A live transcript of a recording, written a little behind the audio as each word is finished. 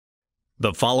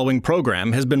The following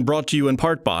program has been brought to you in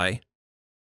part by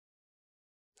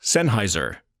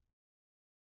Sennheiser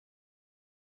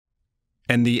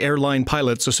and the Airline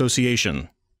Pilots Association.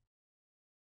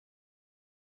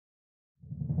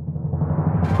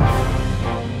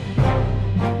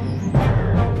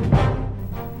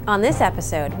 On this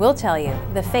episode, we'll tell you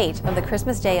the fate of the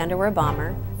Christmas Day underwear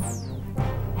bomber,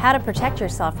 how to protect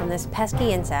yourself from this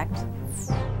pesky insect,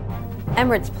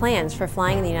 Emirates' plans for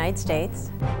flying in the United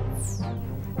States,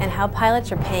 and how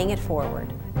pilots are paying it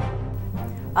forward.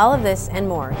 All of this and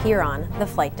more here on the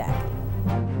Flight Deck.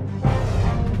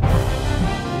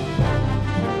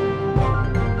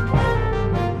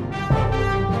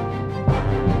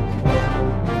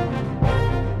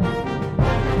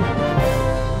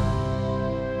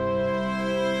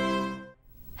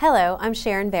 Hello, I'm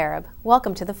Sharon Barab.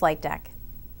 Welcome to the Flight Deck.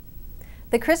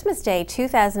 The Christmas Day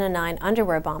 2009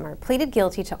 underwear bomber pleaded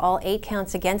guilty to all 8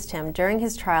 counts against him during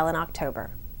his trial in October.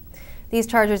 These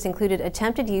charges included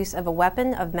attempted use of a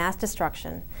weapon of mass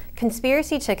destruction,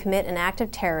 conspiracy to commit an act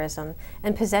of terrorism,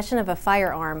 and possession of a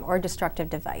firearm or destructive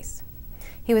device.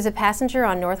 He was a passenger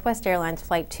on Northwest Airlines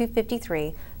Flight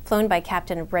 253, flown by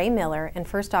Captain Ray Miller and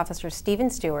First Officer Stephen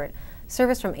Stewart,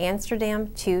 service from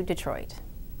Amsterdam to Detroit.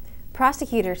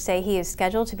 Prosecutors say he is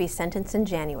scheduled to be sentenced in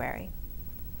January.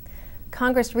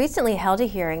 Congress recently held a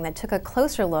hearing that took a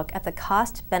closer look at the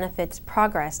cost, benefits,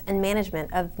 progress, and management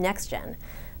of NextGen,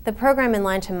 the program in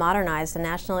line to modernize the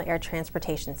national air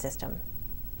transportation system.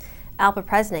 ALPA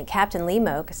President Captain Lee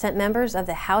Moak sent members of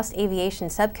the House Aviation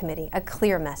Subcommittee a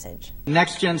clear message.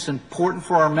 NextGen's important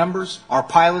for our members. Our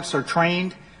pilots are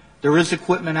trained. There is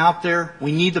equipment out there.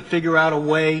 We need to figure out a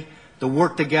way to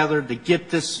work together to get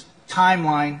this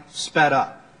timeline sped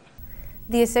up.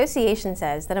 The association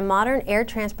says that a modern air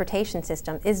transportation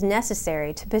system is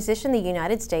necessary to position the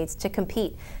United States to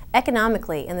compete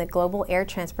economically in the global air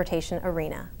transportation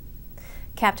arena.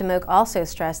 Captain Moak also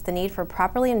stressed the need for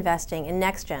properly investing in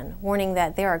NextGen, warning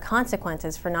that there are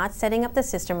consequences for not setting up the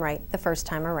system right the first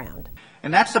time around.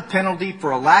 And that's the penalty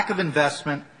for a lack of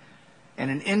investment, and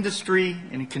an industry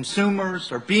and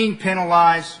consumers are being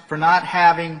penalized for not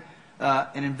having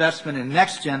an investment in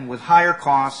NextGen with higher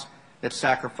costs that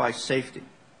sacrifice safety.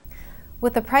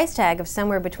 With a price tag of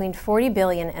somewhere between $40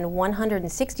 billion and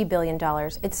 $160 billion,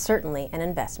 it's certainly an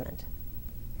investment.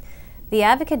 The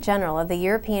Advocate General of the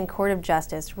European Court of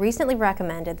Justice recently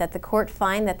recommended that the court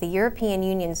find that the European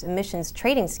Union's emissions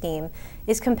trading scheme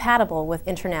is compatible with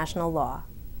international law.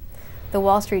 The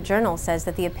Wall Street Journal says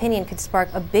that the opinion could spark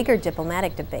a bigger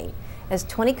diplomatic debate, as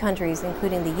 20 countries,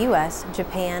 including the U.S.,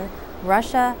 Japan,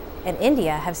 Russia, and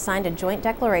India, have signed a joint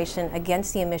declaration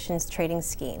against the emissions trading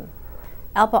scheme.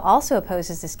 ALPA also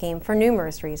opposes the scheme for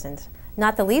numerous reasons,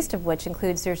 not the least of which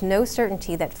includes there's no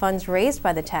certainty that funds raised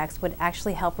by the tax would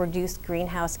actually help reduce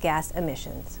greenhouse gas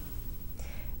emissions.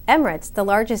 Emirates, the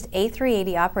largest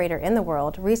A380 operator in the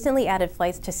world, recently added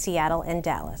flights to Seattle and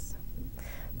Dallas.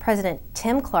 President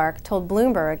Tim Clark told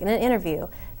Bloomberg in an interview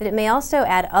that it may also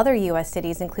add other U.S.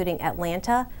 cities including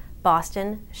Atlanta,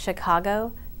 Boston,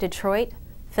 Chicago, Detroit,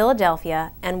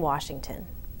 Philadelphia, and Washington.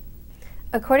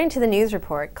 According to the news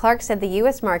report, Clark said the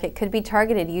U.S. market could be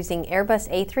targeted using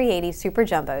Airbus A380 Super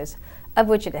Jumbos, of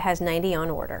which it has 90 on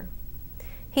order.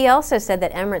 He also said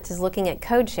that Emirates is looking at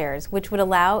code shares, which would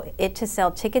allow it to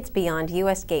sell tickets beyond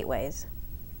U.S. gateways.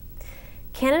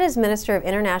 Canada's Minister of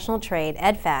International Trade,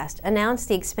 Ed Fast, announced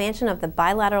the expansion of the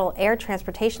bilateral air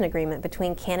transportation agreement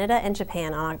between Canada and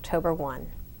Japan on October 1.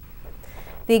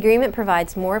 The agreement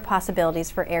provides more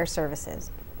possibilities for air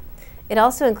services. It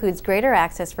also includes greater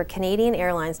access for Canadian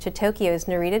Airlines to Tokyo's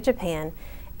Narita, Japan,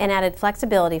 and added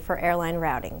flexibility for airline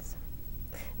routings.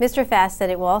 Mr. Fast said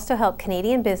it will also help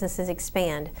Canadian businesses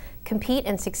expand, compete,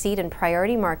 and succeed in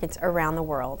priority markets around the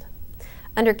world.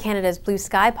 Under Canada's Blue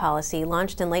Sky policy,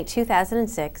 launched in late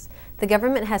 2006, the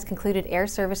government has concluded air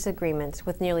service agreements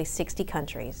with nearly 60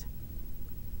 countries.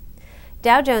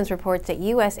 Dow Jones reports that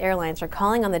U.S. airlines are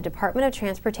calling on the Department of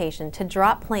Transportation to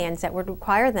drop plans that would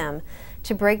require them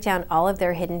to break down all of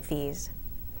their hidden fees.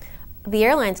 The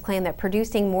airlines claim that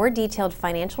producing more detailed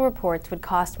financial reports would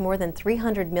cost more than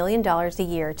 $300 million a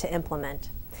year to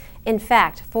implement. In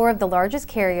fact, 4 of the largest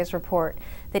carriers report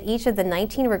that each of the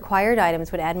 19 required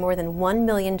items would add more than $1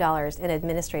 million in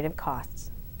administrative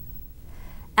costs.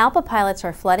 ALPA pilots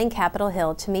are flooding Capitol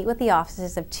Hill to meet with the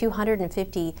offices of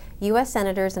 250 U.S.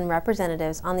 senators and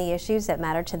representatives on the issues that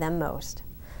matter to them most.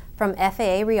 From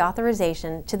FAA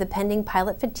reauthorization to the pending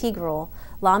pilot fatigue rule,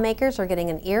 lawmakers are getting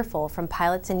an earful from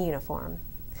pilots in uniform.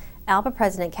 ALPA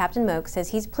President Captain Moak says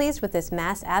he's pleased with this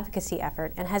mass advocacy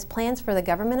effort and has plans for the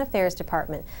Government Affairs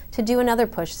Department to do another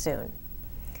push soon.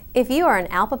 If you are an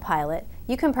ALPA pilot,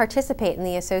 You can participate in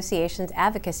the association's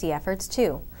advocacy efforts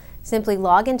too. Simply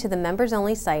log into the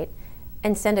members-only site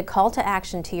and send a call to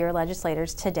action to your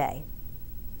legislators today.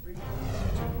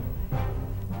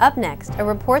 Up next, a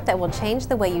report that will change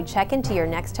the way you check into your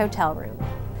next hotel room.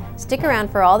 Stick around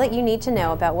for all that you need to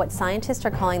know about what scientists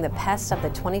are calling the pests of the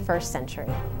 21st century.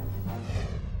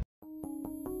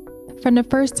 From the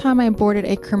first time I boarded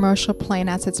a commercial plane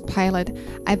as its pilot,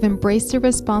 I've embraced the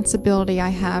responsibility I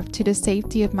have to the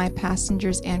safety of my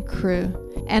passengers and crew.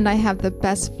 And I have the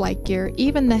best flight gear,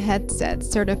 even the headset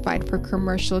certified for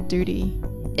commercial duty.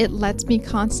 It lets me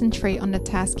concentrate on the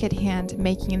task at hand,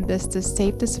 making this the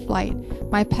safest flight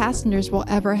my passengers will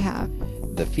ever have.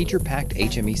 The feature-packed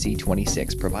HMEC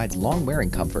 26 provides long wearing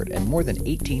comfort and more than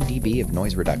 18 dB of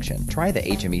noise reduction. Try the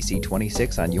HMEC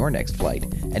 26 on your next flight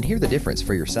and hear the difference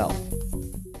for yourself.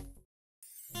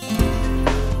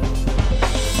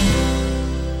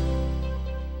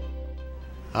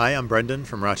 Hi, I'm Brendan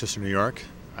from Rochester, New York.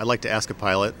 I'd like to ask a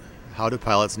pilot, how do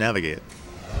pilots navigate?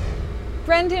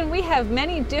 Brendan, we have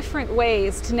many different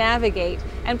ways to navigate,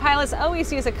 and pilots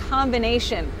always use a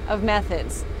combination of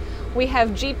methods. We have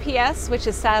GPS, which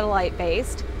is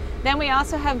satellite-based. Then we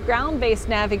also have ground-based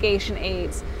navigation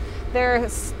aids. There are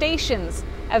stations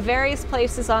at various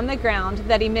places on the ground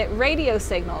that emit radio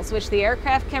signals, which the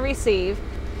aircraft can receive.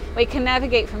 We can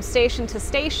navigate from station to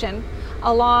station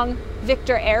along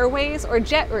Victor Airways or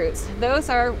jet routes. Those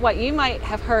are what you might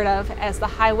have heard of as the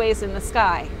highways in the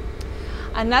sky.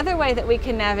 Another way that we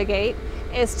can navigate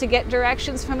is to get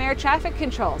directions from air traffic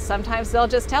control. Sometimes they'll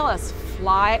just tell us,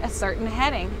 fly a certain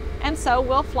heading, and so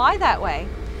we'll fly that way.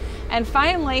 And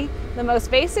finally, the most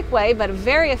basic way, but a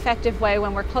very effective way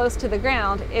when we're close to the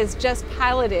ground, is just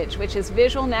pilotage, which is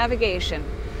visual navigation.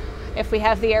 If we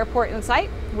have the airport in sight,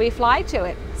 we fly to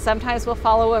it. Sometimes we'll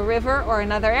follow a river or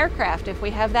another aircraft if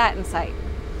we have that in sight.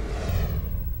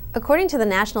 According to the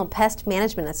National Pest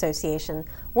Management Association,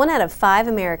 1 out of 5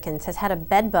 Americans has had a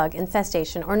bed bug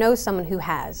infestation or knows someone who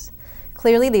has.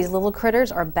 Clearly, these little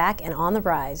critters are back and on the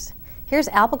rise. Here's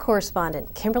ALPA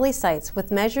correspondent Kimberly Seitz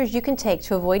with measures you can take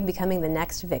to avoid becoming the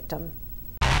next victim.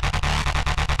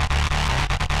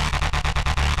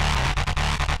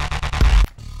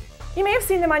 You may have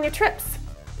seen them on your trips.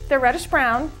 They're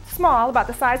reddish-brown, small, about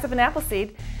the size of an apple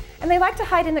seed, and they like to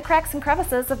hide in the cracks and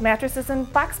crevices of mattresses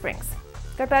and box springs.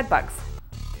 They're bed bugs.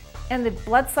 And the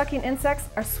blood-sucking insects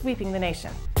are sweeping the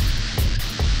nation.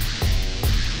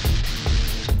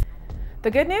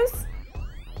 The good news?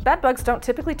 Bed bugs don't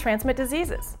typically transmit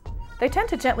diseases. They tend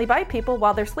to gently bite people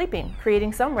while they're sleeping,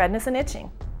 creating some redness and itching.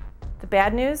 The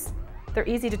bad news? They're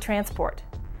easy to transport.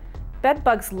 Bed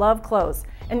bugs love clothes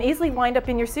and easily wind up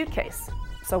in your suitcase.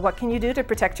 So what can you do to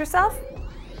protect yourself?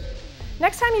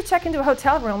 Next time you check into a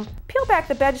hotel room, peel back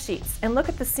the bed sheets and look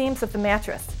at the seams of the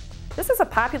mattress. This is a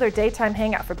popular daytime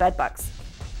hangout for bed bugs.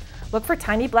 Look for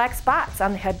tiny black spots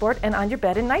on the headboard and on your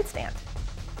bed and nightstand.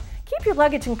 Keep your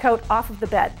luggage and coat off of the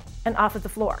bed and off of the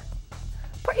floor.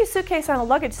 Put your suitcase on a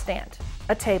luggage stand,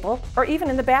 a table, or even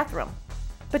in the bathroom.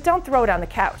 But don't throw it on the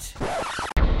couch,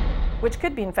 which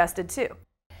could be infested too.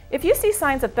 If you see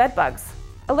signs of bed bugs,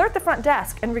 alert the front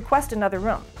desk and request another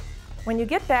room. When you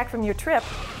get back from your trip,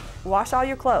 wash all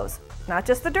your clothes, not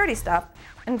just the dirty stuff,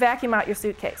 and vacuum out your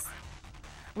suitcase.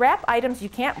 Wrap items you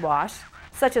can't wash,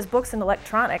 such as books and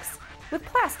electronics, with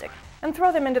plastic and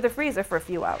throw them into the freezer for a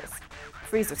few hours.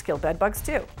 Freezers kill bed bugs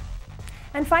too.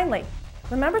 And finally,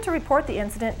 remember to report the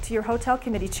incident to your hotel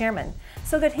committee chairman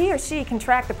so that he or she can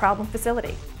track the problem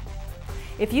facility.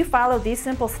 If you follow these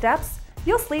simple steps,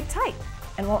 you'll sleep tight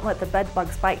and won't let the bed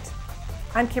bugs bite.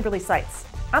 I'm Kimberly Seitz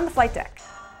on the Flight Deck.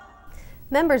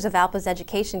 Members of ALPA's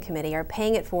Education Committee are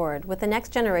paying it forward with the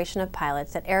next generation of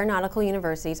pilots at aeronautical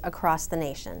universities across the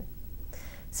nation.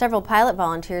 Several pilot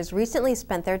volunteers recently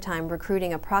spent their time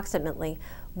recruiting approximately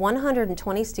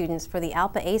 120 students for the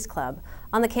ALPA ACE Club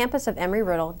on the campus of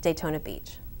Embry-Riddle, Daytona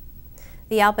Beach.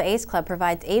 The ALPA ACE Club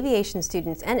provides aviation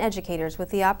students and educators with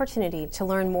the opportunity to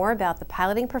learn more about the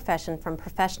piloting profession from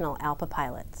professional ALPA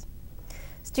pilots.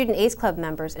 Student ACE Club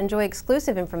members enjoy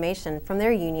exclusive information from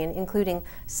their union, including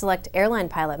select airline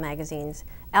pilot magazines,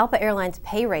 ALPA Airlines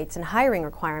pay rates and hiring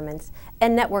requirements,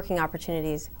 and networking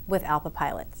opportunities with ALPA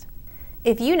pilots.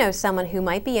 If you know someone who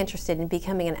might be interested in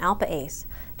becoming an ALPA ACE,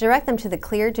 direct them to the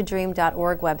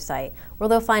clearedtodream.org website, where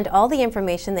they'll find all the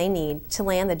information they need to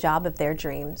land the job of their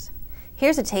dreams.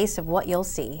 Here's a taste of what you'll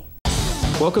see.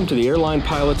 Welcome to the Airline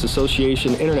Pilots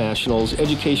Association International's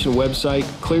education website,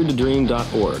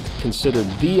 clearedtodream.org, considered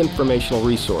the informational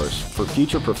resource for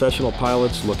future professional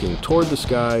pilots looking toward the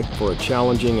sky for a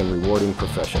challenging and rewarding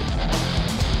profession.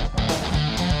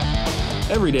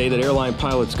 Every day that airline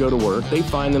pilots go to work, they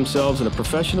find themselves in a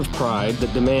profession of pride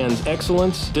that demands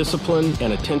excellence, discipline,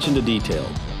 and attention to detail.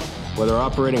 Whether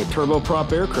operating a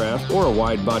turboprop aircraft or a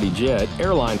wide-body jet,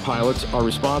 airline pilots are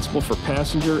responsible for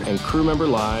passenger and crew member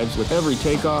lives with every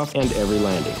takeoff and every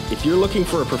landing. If you're looking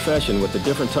for a profession with a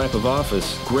different type of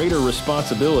office, greater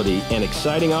responsibility, and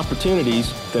exciting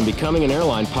opportunities, then becoming an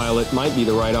airline pilot might be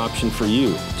the right option for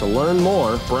you. To learn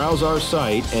more, browse our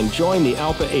site and join the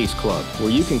ALPA ACE Club,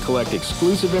 where you can collect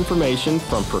exclusive information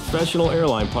from professional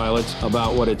airline pilots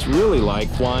about what it's really like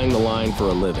flying the line for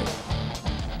a living.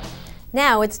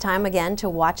 Now it's time again to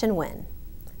watch and win.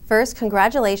 First,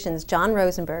 congratulations John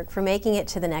Rosenberg for making it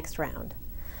to the next round.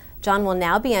 John will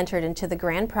now be entered into the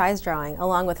grand prize drawing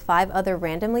along with 5 other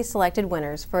randomly selected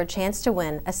winners for a chance to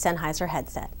win a Sennheiser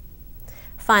headset.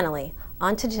 Finally,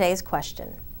 on to today's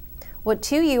question. What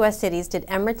 2 U.S. cities did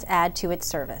Emirates add to its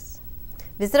service?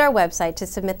 Visit our website to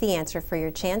submit the answer for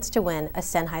your chance to win a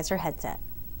Sennheiser headset.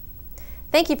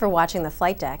 Thank you for watching the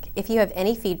Flight Deck. If you have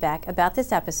any feedback about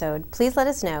this episode, please let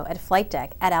us know at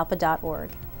FlightDeck@alpa.org.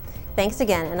 Thanks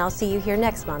again, and I'll see you here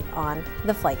next month on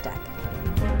the Flight Deck.